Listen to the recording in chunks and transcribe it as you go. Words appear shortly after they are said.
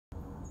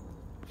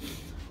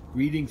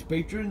Greetings,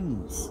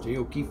 patrons. J.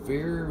 O'Keefe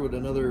here with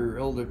another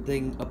Elder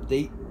Thing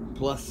update,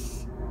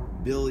 plus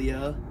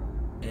Bilya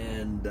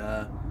and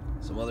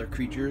some other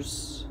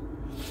creatures.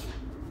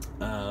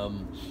 So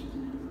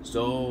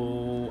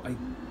I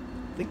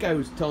think I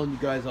was telling you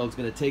guys I was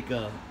going to take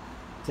a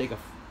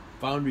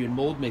foundry and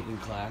mold making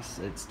class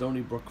at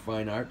Stony Brook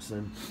Fine Arts,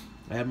 and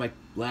I had my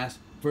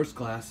first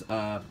class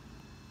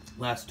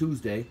last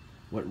Tuesday.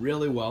 Went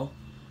really well.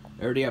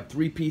 I already have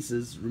 3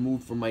 pieces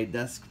removed from my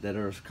desk that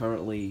are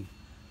currently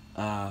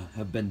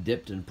have been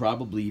dipped and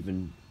possibly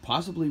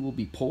will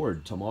be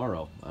poured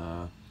tomorrow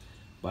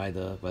by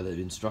the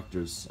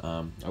instructors.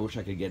 I wish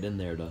I could get in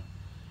there to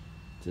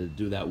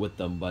do that with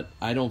them, but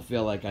I don't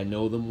feel like I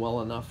know them well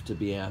enough to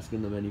be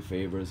asking them any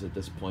favors at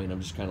this point. I'm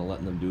just kind of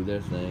letting them do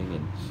their thing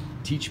and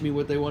teach me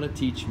what they want to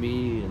teach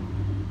me. And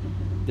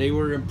they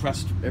were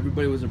impressed.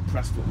 Everybody was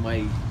impressed with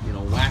my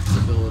wax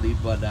ability,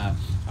 but I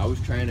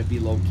was trying to be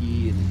low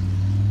key,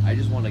 and I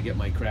just want to get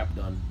my crap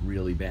done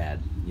really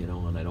bad,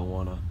 and I don't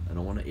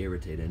want to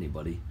irritate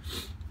anybody.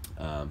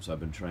 So I've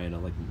been trying to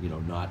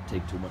not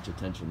take too much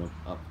attention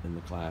up in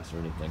the class or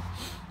anything.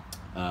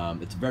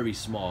 It's very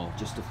small,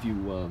 just a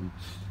few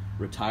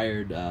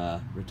retired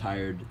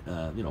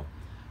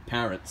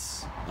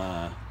parents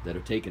that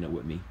are taking it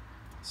with me.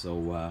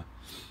 So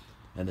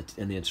and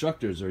the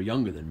instructors are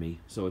younger than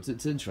me, so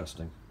it's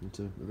interesting. It's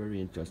a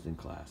very interesting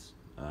class,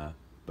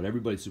 but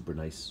everybody's super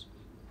nice.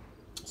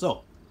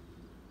 So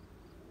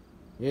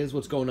here's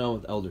what's going on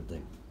with Elder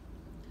Thing.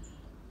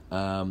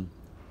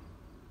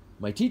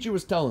 My teacher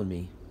was telling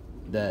me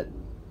that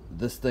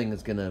this thing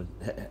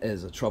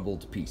is a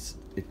troubled piece.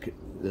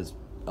 There's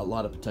a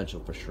lot of potential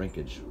for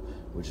shrinkage,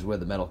 which is where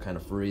the metal kind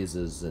of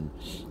freezes and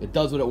it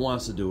does what it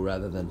wants to do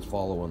rather than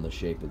follow on the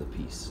shape of the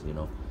piece.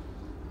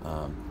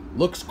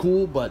 Looks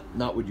cool, but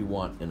not what you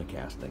want in a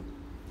casting.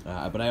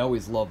 But I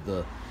always love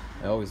to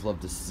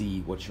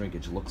see what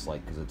shrinkage looks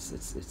like,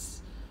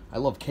 because I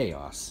love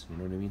chaos. You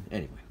know what I mean?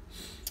 Anyway.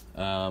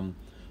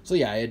 So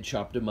yeah, I had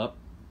chopped him up,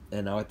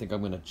 and now I think I'm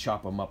going to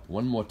chop him up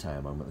one more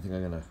time. I think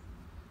I'm going to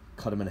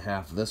cut him in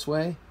half this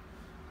way,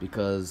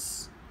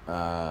 because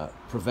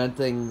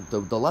preventing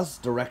the less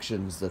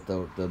directions that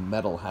the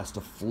metal has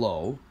to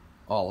flow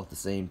all at the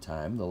same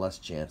time, the less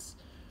chance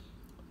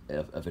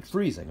of it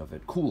freezing, of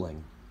it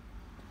cooling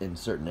in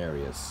certain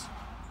areas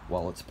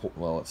while it's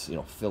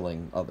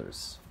filling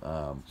others.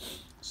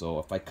 So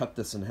if I cut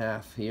this in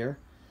half here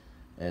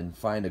and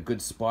find a good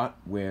spot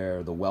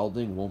where the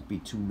welding won't be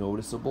too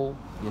noticeable,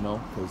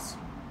 because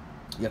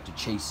you have to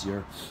chase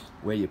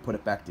where you put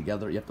it back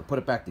together. You have to put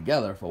it back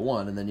together for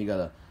one, and then you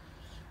gotta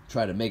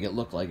try to make it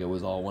look like it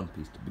was all one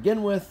piece to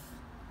begin with.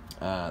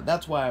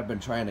 That's why I've been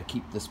trying to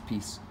keep this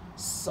piece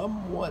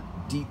somewhat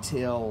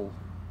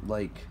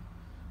like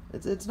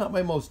it's not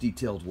my most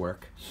detailed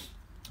work.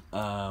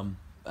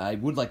 I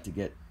would like to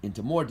get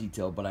into more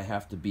detail, but I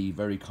have to be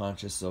very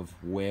conscious of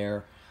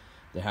where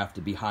there have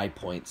to be high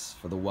points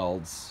for the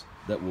welds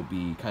that will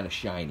be kind of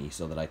shiny,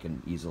 so that I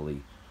can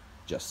easily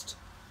just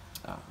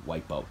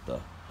wipe out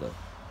the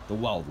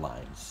weld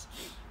lines,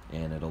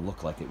 and it'll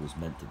look like it was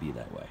meant to be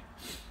that way.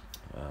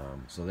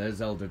 So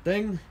there's Elder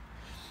Thing.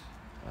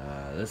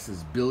 This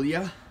is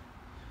Bilya.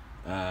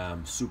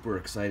 I'm super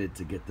excited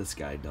to get this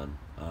guy done.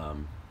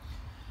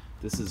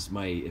 This is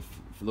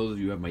for those of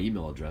you who have my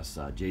email address,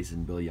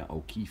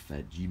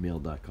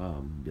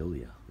 jasonbilyaokeefe@gmail.com.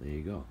 Bilya. There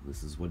you go.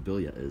 This is what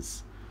Bilya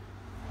is.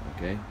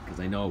 Okay? Because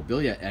I know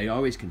Bilya, I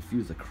always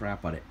confuse the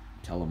crap out of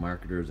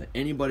telemarketers.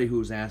 Anybody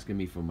who's asking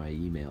me for my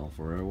email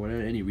for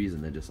whatever, any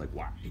reason, they're just like,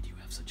 why do you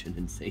have such an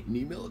insane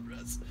email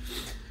address?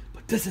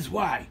 But this is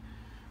why.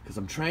 Because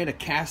I'm trying to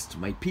cast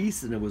my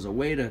piece, and it was a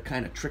way to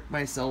kind of trick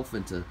myself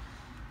into,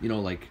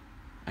 I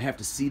have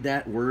to see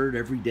that word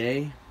every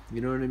day. You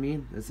know what I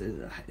mean? This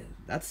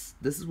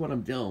is what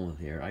I'm dealing with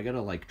here. I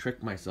gotta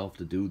trick myself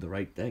to do the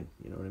right thing.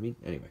 You know what I mean?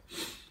 Anyway,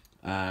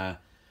 yeah,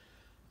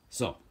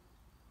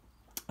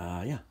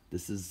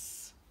 this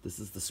is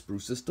the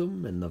sprue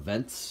system and the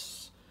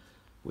vents,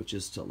 which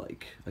is to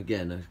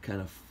again kind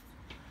of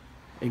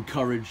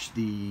encourage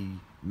the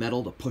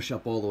metal to push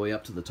up all the way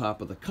up to the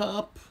top of the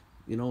cup,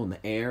 in the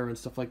air and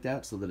stuff like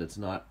that, so that it's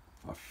not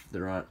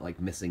there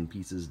aren't missing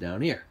pieces down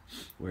here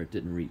where it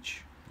didn't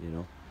reach.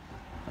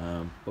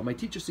 But my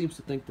teacher seems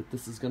to think that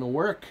this is going to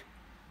work.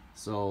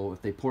 So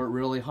if they pour it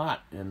really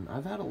hot, and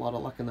I've had a lot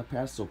of luck in the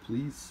past, so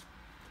please,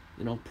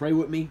 pray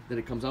with me that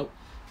it comes out.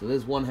 So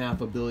there's one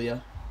half of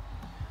Bilya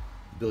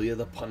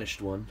the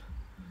punished one.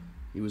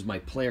 He was my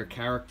player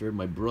character in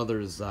my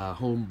brother's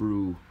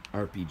homebrew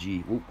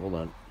RPG. Ooh, hold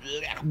on.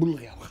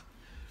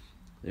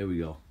 There we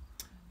go.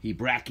 He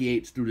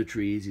brachiates through the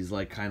trees. He's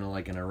kind of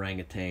like an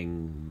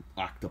orangutan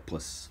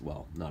octopus.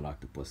 Well, not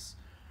octopus.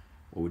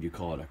 What would you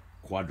call it? A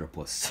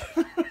quadrupus.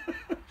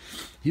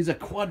 He's a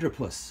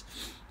quadrupus,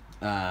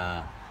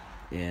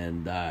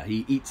 and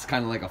he eats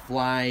kind of like a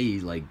fly.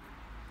 He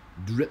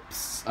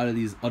drips out of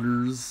these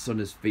udders on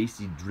his face.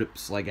 He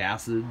drips like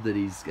acid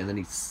and then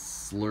he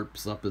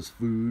slurps up his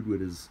food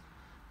with his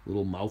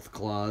little mouth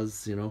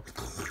claws.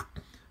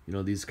 You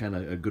know, these kind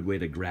of a good way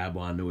to grab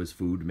onto his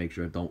food to make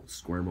sure it don't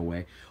squirm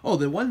away. Oh,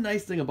 the one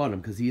nice thing about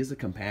him, because he is a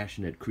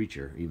compassionate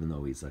creature, even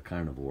though he's a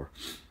carnivore,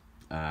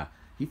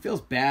 he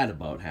feels bad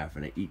about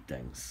having to eat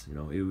things. You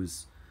know, it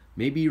was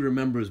maybe he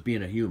remembers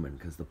being a human,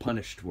 because the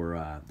punished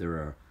were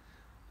they're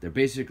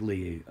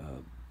basically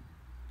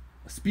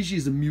a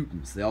species of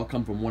mutants. They all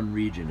come from one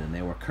region, and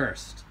they were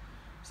cursed,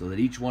 so that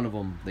each one of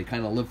them, they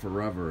kind of live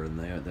forever, and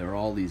they're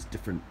all these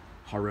different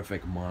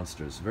horrific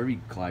monsters. Very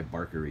Clive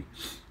Barkery.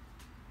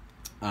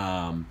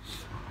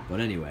 But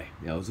anyway,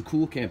 yeah, it was a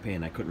cool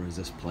campaign. I couldn't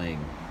resist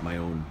playing my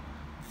own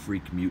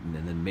freak mutant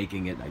and then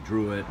making it. I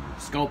drew it,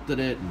 and sculpted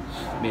it,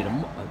 and made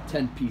a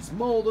 10-piece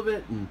mold of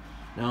it, and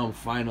now I'm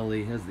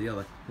finally, here's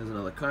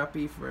another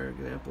copy, for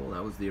example.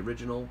 That was the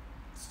original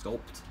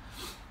sculpt.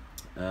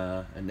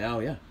 And now,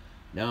 yeah,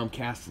 now I'm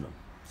casting them.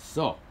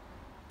 So,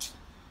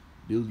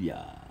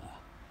 Bilya.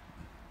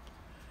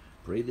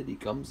 Pray that he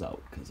comes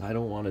out, because I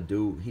don't want to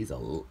do, it's a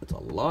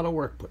lot of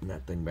work putting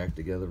that thing back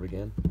together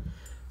again.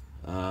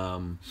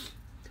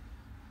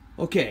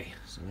 Okay,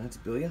 so that's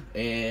Bilya.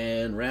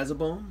 And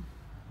Razabone.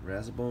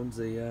 Razabone's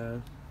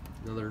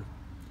another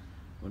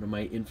one of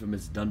my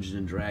infamous Dungeons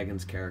and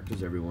Dragons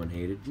characters everyone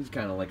hated. He's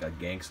kind of like a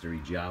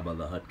gangstery Jabba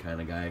the Hutt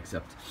kind of guy,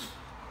 except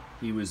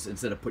he was,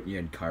 instead of putting you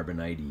in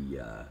carbonite,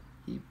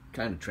 he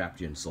kind of trapped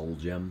you in soul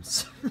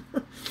gems.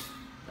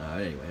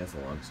 Anyway, that's a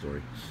long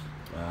story.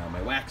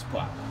 My wax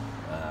pot.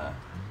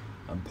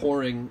 I'm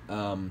pouring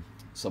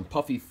some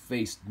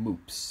puffy-faced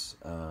moops.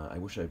 I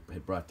wish I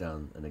had brought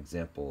down an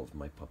example of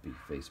my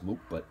puffy-faced moop,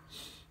 but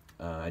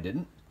I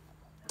didn't.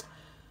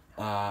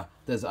 I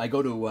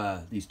go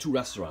to these two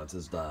restaurants.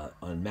 There's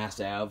on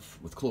Mass Ave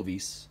with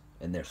Clovis,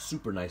 and they're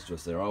super nice to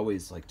us. They're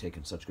always like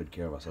taking such good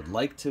care of us. I'd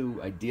like to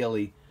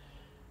ideally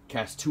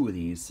cast 2 of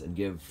these and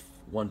give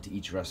 1 to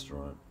each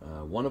restaurant.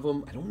 One of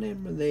them, I don't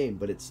remember the name,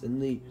 but it's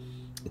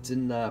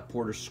in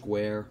Porter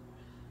Square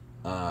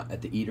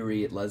at the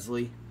eatery at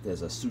Leslie.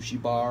 There's a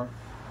sushi bar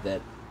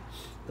that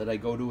I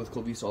go to with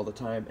Clovis all the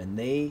time, and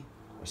they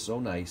are so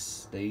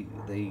nice. They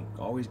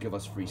always give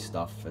us free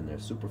stuff, and they're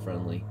super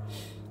friendly,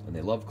 and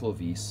they love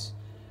Clovis.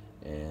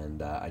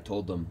 And I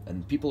told them,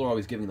 and people are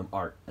always giving them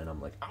art, and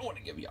I'm like, I want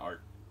to give you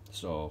art.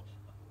 So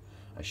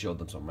I showed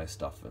them some of my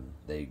stuff, and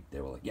they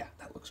were like, yeah,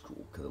 that looks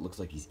cool, because it looks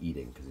like he's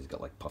eating, because he's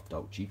got like puffed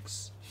out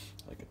cheeks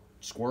like a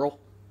squirrel.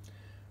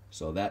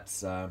 So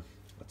that's what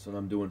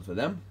I'm doing for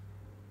them.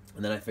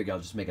 And then I figure I'll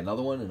just make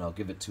another one, and I'll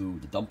give it to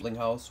the Dumpling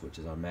House, which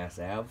is on Mass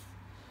Ave,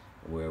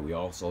 where we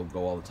also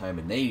go all the time.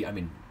 And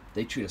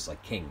they treat us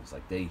like kings.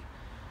 Like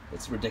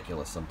it's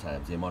ridiculous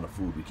sometimes, the amount of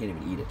food. We can't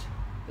even eat it.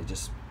 They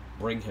just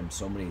bring him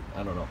so many,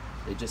 I don't know.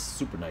 They're just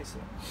super nice.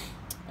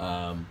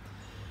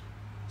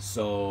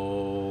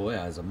 So,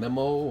 yeah, as a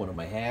memo, one of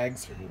my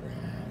hags.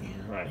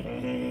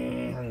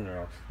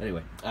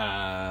 Anyway,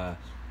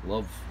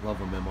 love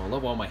a memo.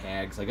 Love all my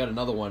hags. I got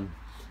another one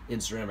in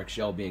ceramic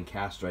shell being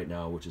cast right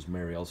now, which is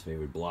Marielle's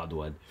favorite,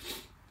 Bloodwood.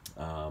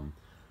 Yeah,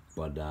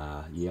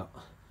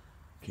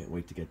 can't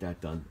wait to get that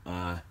done.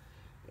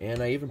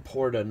 And I even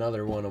poured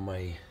another one of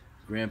my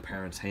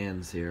grandparents'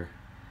 hands here.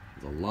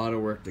 There's a lot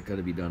of work that got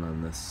to be done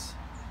on this.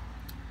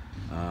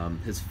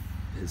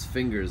 His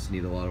fingers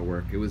need a lot of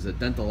work. It was a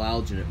dental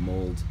alginate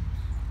mold,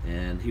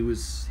 and he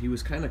was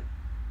kind of,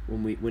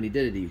 when he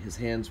did it, his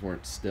hands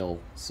weren't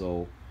still.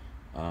 So,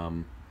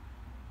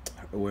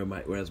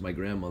 whereas my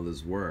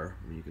grandmother's were,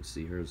 I mean, you can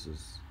see hers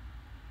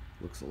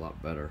looks a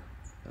lot better.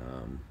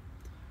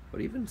 But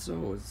even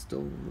so, it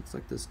still looks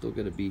like there's still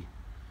gonna be,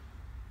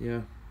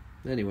 yeah.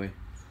 Anyway,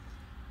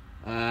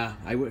 I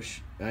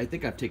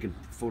think I've taken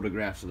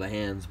photographs of the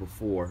hands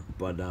before,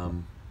 but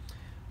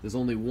there's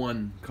only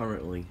one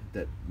currently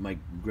that my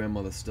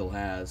grandmother still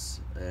has,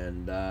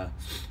 and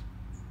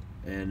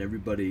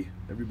everybody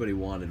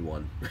wanted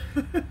one.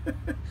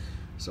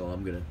 So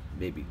I'm gonna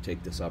maybe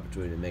take this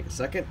opportunity to make a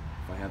second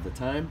if I have the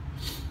time.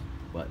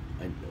 But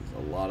there's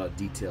a lot of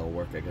detail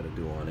work I got to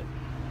do on it,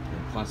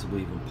 and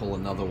possibly even pull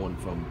another one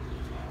from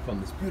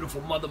this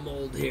beautiful mother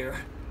mold here,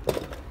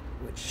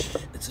 which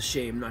it's a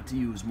shame not to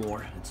use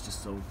more. It's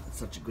just it's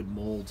such a good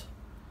mold.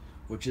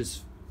 Which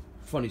is,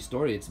 funny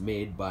story, it's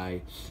made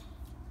by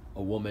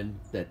a woman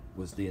that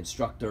was the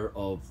instructor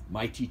of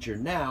my teacher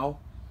now,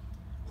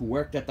 who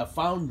worked at the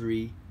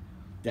foundry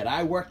that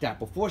I worked at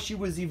before she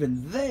was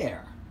even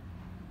there.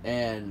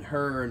 And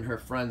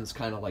her friends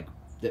kind of like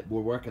that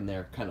were working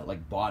there kind of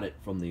like bought it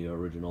from the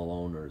original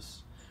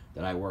owners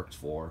that I worked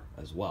for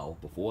as well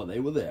before they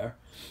were there.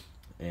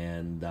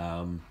 And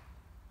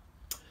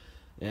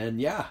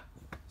yeah,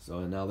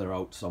 so now they're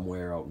out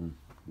somewhere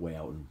way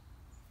out in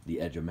the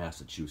edge of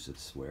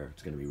Massachusetts, where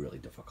it's going to be really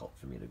difficult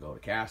for me to go to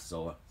cast.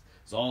 So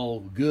it's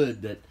all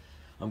good that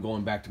I'm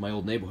going back to my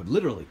old neighborhood.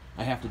 Literally,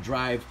 I have to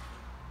drive,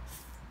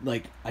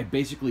 like,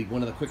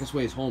 one of the quickest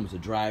ways home is to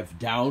drive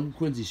down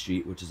Quincy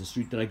Street, which is a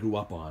street that I grew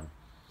up on.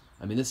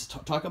 I mean, this is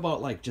talk about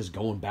like just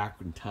going back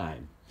in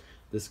time.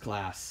 This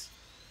class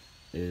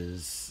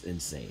is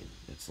insane.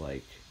 It's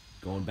like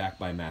going back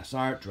by Mass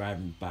Art,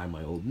 driving by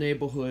my old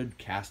neighborhood,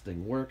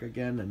 casting work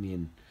again. I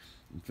mean,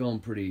 I'm feeling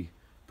pretty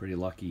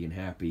lucky and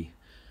happy.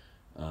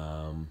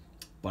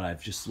 But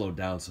I've just slowed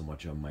down so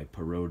much on my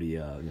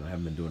parodia. I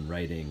haven't been doing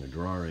writing or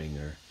drawing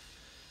or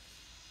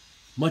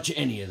much of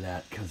any of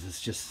that because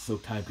it's just so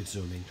time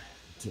consuming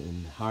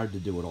and hard to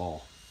do it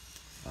all.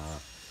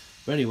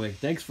 But anyway,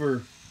 thanks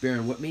for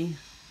bearing with me,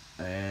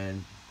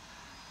 and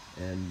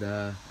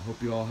I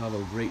hope you all have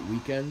a great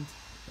weekend,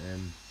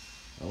 and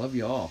I love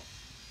you all.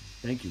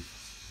 Thank you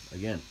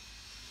again.